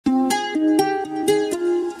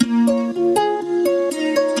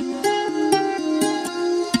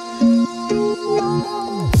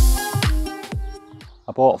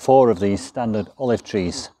bought 4 of these standard olive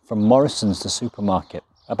trees from Morrison's, the supermarket,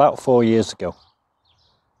 about 4 years ago.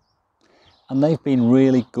 And they've been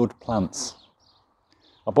really good plants.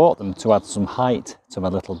 I bought them to add some height to my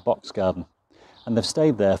little box garden. And they've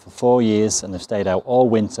stayed there for 4 years, and they've stayed out all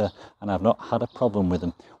winter, and I've not had a problem with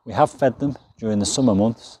them. We have fed them during the summer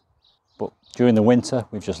months, but during the winter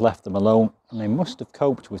we've just left them alone, and they must have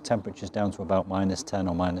coped with temperatures down to about -10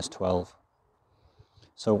 or -12.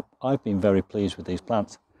 So I've been very pleased with these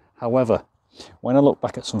plants. However, when I look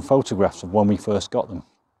back at some photographs of when we first got them,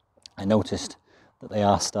 I noticed that they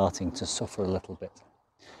are starting to suffer a little bit.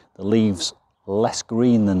 The leaves are less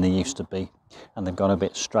green than they used to be, and they've gone a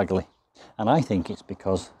bit straggly. And I think it's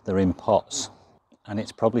because they're in pots, and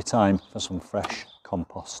it's probably time for some fresh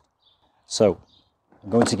compost. So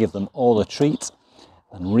I'm going to give them all a treat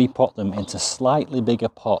and repot them into slightly bigger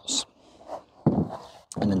pots.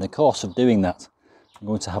 And in the course of doing that, I'm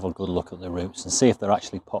going to have a good look at the roots and see if they're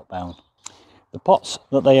actually pot bound. The pots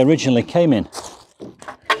that they originally came in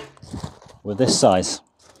were this size,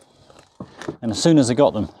 and as soon as I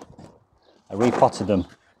got them, I repotted them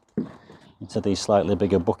into these slightly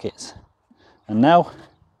bigger buckets, and now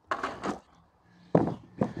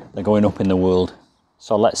they're going up in the world.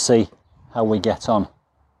 So let's see how we get on.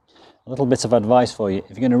 A little bit of advice for you: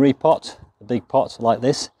 if you're going to repot a big pot like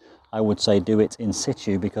this, I would say do it in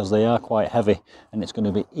situ, because they are quite heavy, and it's going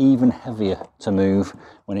to be even heavier to move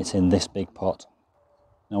when it's in this big pot.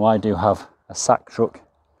 Now I do have a sack truck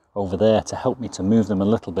over there to help me to move them a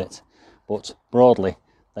little bit, but broadly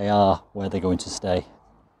they are where they're going to stay.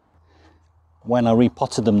 When I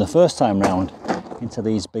repotted them the first time round into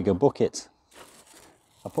these bigger buckets,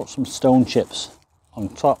 I put some stone chips on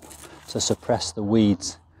top to suppress the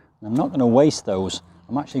weeds. And I'm not going to waste those.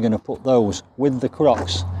 I'm actually going to put those with the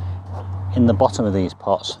crocks in the bottom of these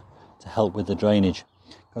pots to help with the drainage.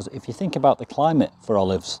 Because if you think about the climate for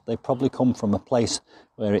olives, they probably come from a place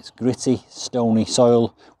where it's gritty, stony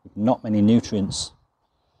soil with not many nutrients.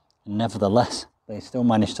 And nevertheless, they still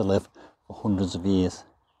manage to live for hundreds of years.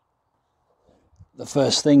 The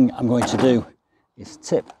first thing I'm going to do is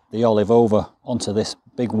tip the olive over onto this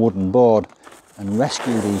big wooden board and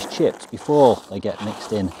rescue these chips before they get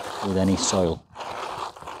mixed in with any soil.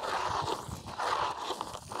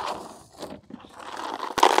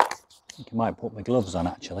 I think I might put my gloves on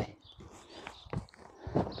actually.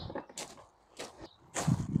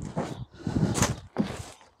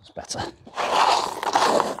 It's better.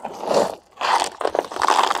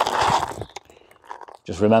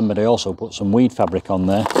 Just remembered I also put some weed fabric on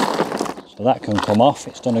there, so that can come off.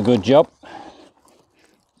 It's done a good job.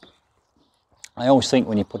 I always think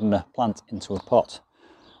when you're putting a plant into a pot,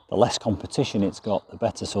 the less competition it's got, the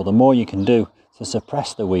better. So the more you can do to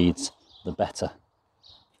suppress the weeds, the better.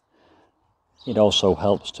 It also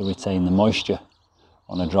helps to retain the moisture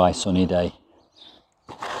on a dry, sunny day.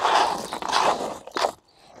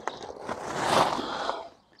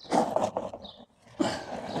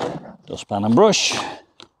 Dustpan and brush.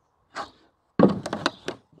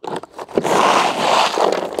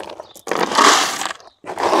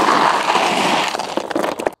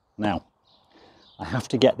 Now, I have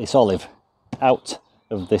to get this olive out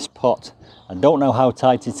of this pot. I don't know how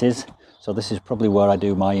tight it is, so this is probably where I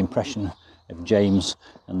do my impression of James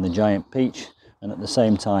and the giant peach, and at the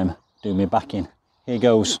same time do my backing. Here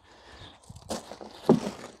goes.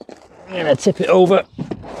 I'm going to tip it over,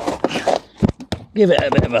 give it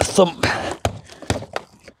a bit of a thump,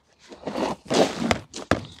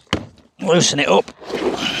 loosen it up,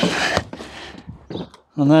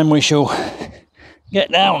 and then we shall get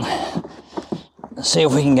down and see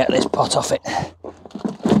if we can get this pot off it.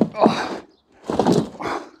 Oh.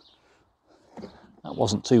 That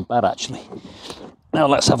wasn't too bad actually. Now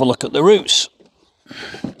let's have a look at the roots.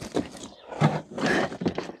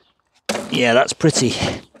 Yeah, that's pretty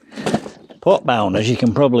pot bound, as you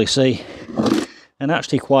can probably see, and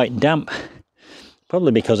actually quite damp,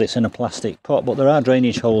 probably because it's in a plastic pot, but there are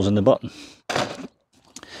drainage holes in the bottom.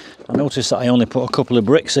 I noticed that I only put a couple of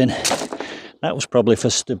bricks in. That was probably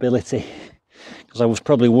for stability, because I was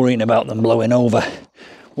probably worrying about them blowing over.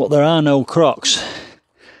 But there are no crocks.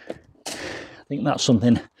 I think that's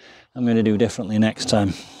something I'm going to do differently next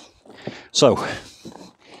time. So,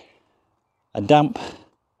 a damp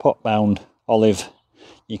pot bound olive.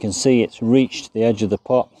 You can see it's reached the edge of the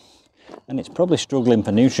pot, and it's probably struggling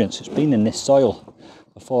for nutrients. It's been in this soil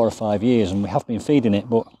for 4 or 5 years, and we have been feeding it,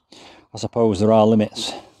 but I suppose there are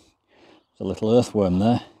limits. There's a little earthworm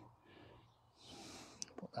there.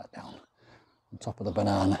 Put that down on top of the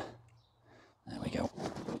banana. There we go.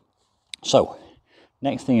 So,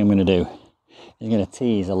 next thing I'm going to do is going to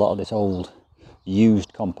tease a lot of this old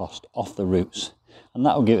used compost off the roots, and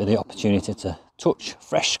that will give it the opportunity to touch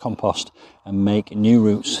fresh compost and make new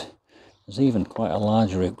roots. There's even quite a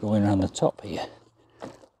large root growing around the top here,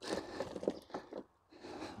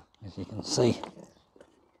 as you can see.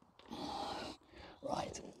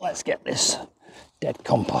 Right, let's get this dead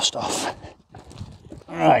compost off.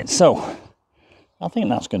 Alright, so I think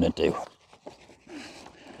that's going to do.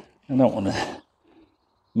 I don't want to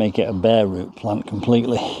make it a bare root plant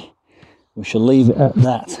completely. We shall leave it at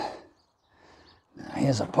that. Now,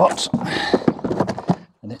 here's a pot,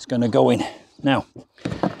 and it's going to go in. Now,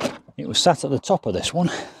 it was sat at the top of this one,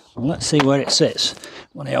 and let's see where it sits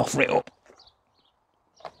when I offer it up.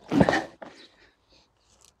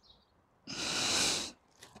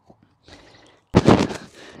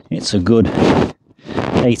 It's a good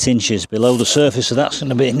 8 inches below the surface, so that's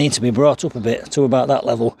going to need to be brought up a bit to about that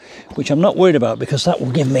level, which I'm not worried about, because that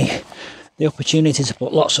will give me the opportunity to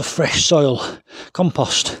put lots of fresh soil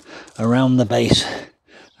compost around the base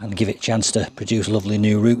and give it a chance to produce lovely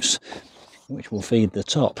new roots, which will feed the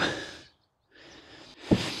top.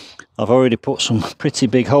 I've already put some pretty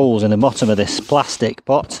big holes in the bottom of this plastic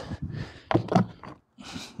pot.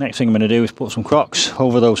 Next thing I'm going to do is put some crocks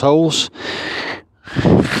over those holes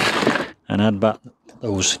and add back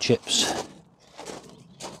those chips.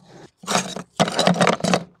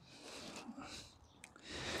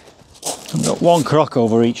 I've got one crock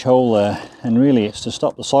over each hole there, and really it's to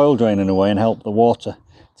stop the soil draining away and help the water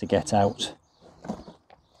to get out.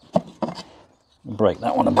 I'll break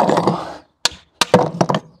that one a bit.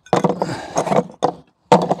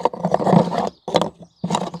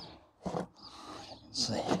 Let's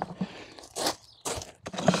see.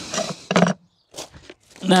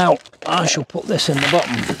 Now I shall put this in the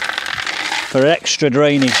bottom for extra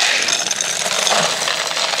drainage.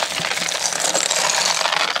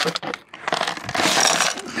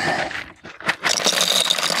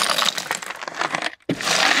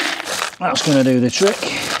 That's going to do the trick.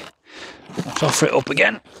 Let's offer it up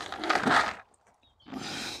again.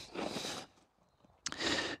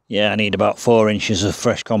 Yeah, I need about 4 inches of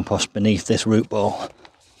fresh compost beneath this root ball.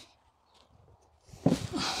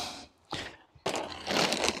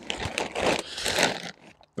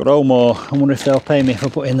 Got Omore. I wonder if they'll pay me for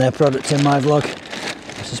putting their product in my vlog.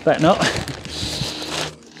 I suspect not.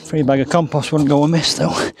 Free bag of compost wouldn't go amiss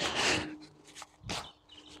though.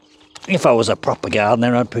 If I was a proper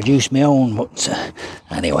gardener, I'd produce my own, but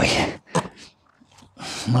anyway,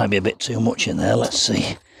 might be a bit too much in there. Let's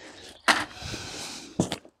see.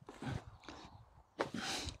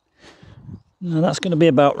 No, that's going to be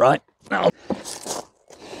about right. I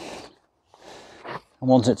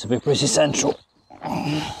want it to be pretty central,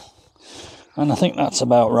 and I think that's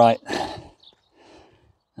about right.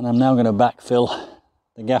 And I'm now going to backfill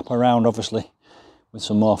the gap around, obviously, with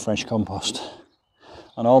some more fresh compost.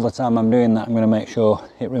 And all the time I'm doing that, I'm going to make sure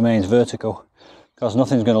it remains vertical, because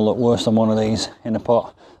nothing's going to look worse than one of these in a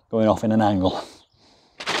pot going off in an angle.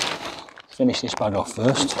 Finish this bag off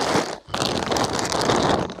first.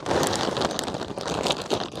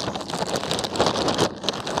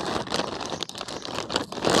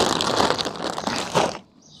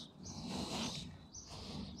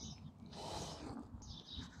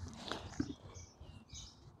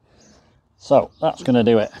 So that's going to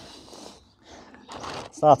do it.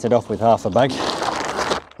 Started off with half a bag,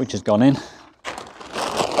 which has gone in,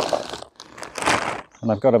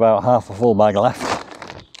 and I've got about half a full bag left.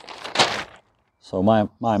 So my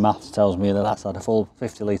maths tells me that that's had a full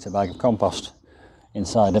 50 litre bag of compost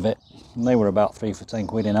inside of it, and they were about 3 for 10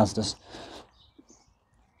 quid in Asda's.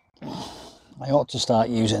 I ought to start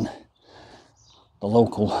using the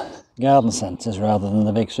local garden centres rather than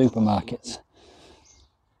the big supermarkets.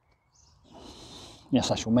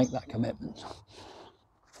 Yes, I shall make that commitment.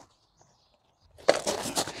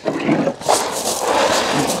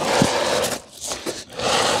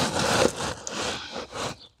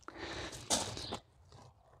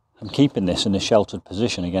 I'm keeping this in a sheltered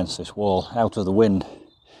position against this wall, out of the wind,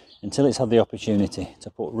 until it's had the opportunity to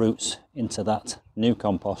put roots into that new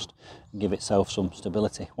compost and give itself some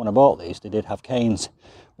stability. When I bought these, they did have canes,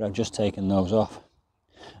 but I've just taken those off.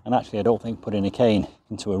 And actually, I don't think putting a cane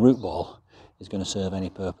into a root ball is going to serve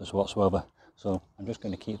any purpose whatsoever. So I'm just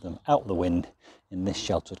going to keep them out of the wind in this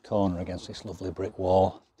sheltered corner against this lovely brick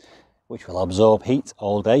wall, which will absorb heat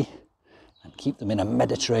all day and keep them in a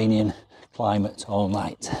Mediterranean climate all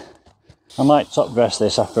night. I might top dress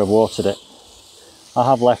this after I've watered it. I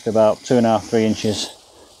have left about 2.5–3 inches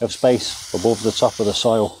of space above the top of the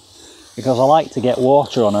soil, because I like to get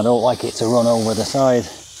water on. I don't like it to run over the side,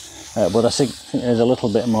 but I think there's a little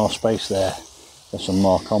bit more space there for some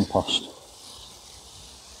more compost.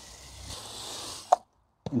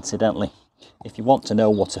 Incidentally, if you want to know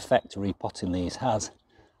what effect repotting these has,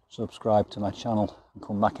 subscribe to my channel and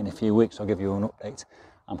come back in a few weeks. I'll give you an update.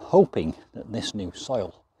 I'm hoping that this new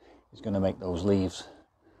soil is going to make those leaves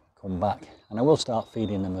come back, and I will start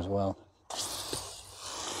feeding them as well.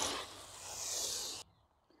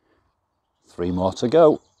 3 more to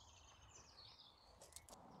go.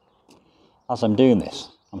 As I'm doing this,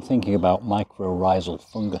 I'm thinking about mycorrhizal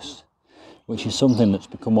fungus, which is something that's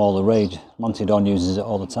become all the rage. Montedon uses it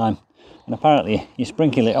all the time, and apparently you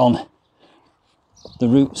sprinkle it on the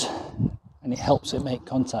roots and it helps it make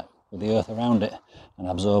contact with the earth around it and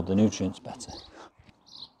absorb the nutrients better.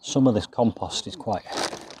 Some of this compost is quite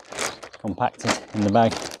compacted in the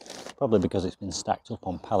bag, probably because it's been stacked up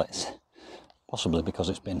on pallets, possibly because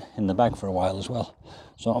it's been in the bag for a while as well.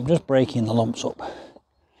 So I'm just breaking the lumps up,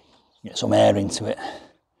 get some air into it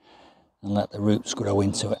and let the roots grow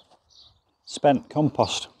into it. Spent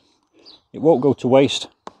compost, it won't go to waste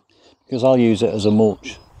because I'll use it as a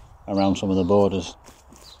mulch around some of the borders,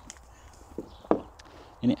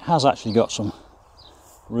 and it has actually got some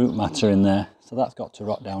root matter in there, so that's got to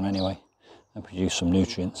rot down anyway and produce some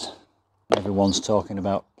nutrients. Everyone's talking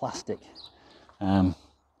about plastic. I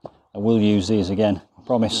will use these again, I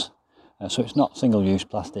promise. So it's not single-use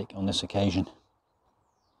plastic on this occasion.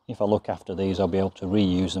 If I look after these, I'll be able to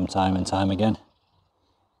reuse them time and time again.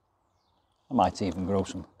 I might even grow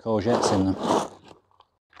some courgettes in them.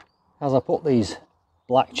 As I put these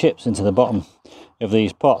black chips into the bottom of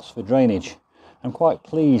these pots for drainage, I'm quite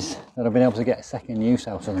pleased that I've been able to get a second use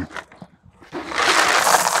out of them.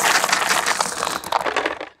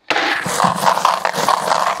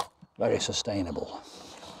 Very sustainable.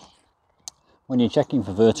 When you're checking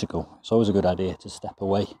for vertical, it's always a good idea to step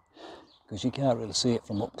away because you can't really see it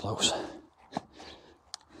from up close.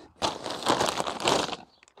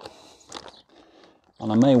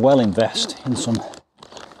 And I may well invest in some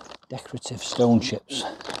decorative stone chips,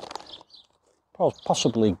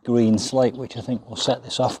 possibly green slate, which I think will set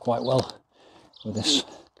this off quite well with this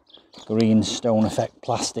green stone effect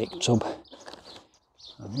plastic tub.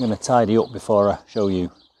 I'm going to tidy up before I show you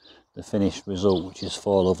the finished result, which is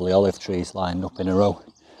 4 lovely olive trees lined up in a row.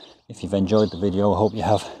 If you've enjoyed the video, I hope you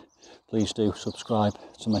have. Please do subscribe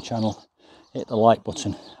to my channel, hit the like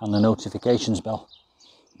button and the notifications bell.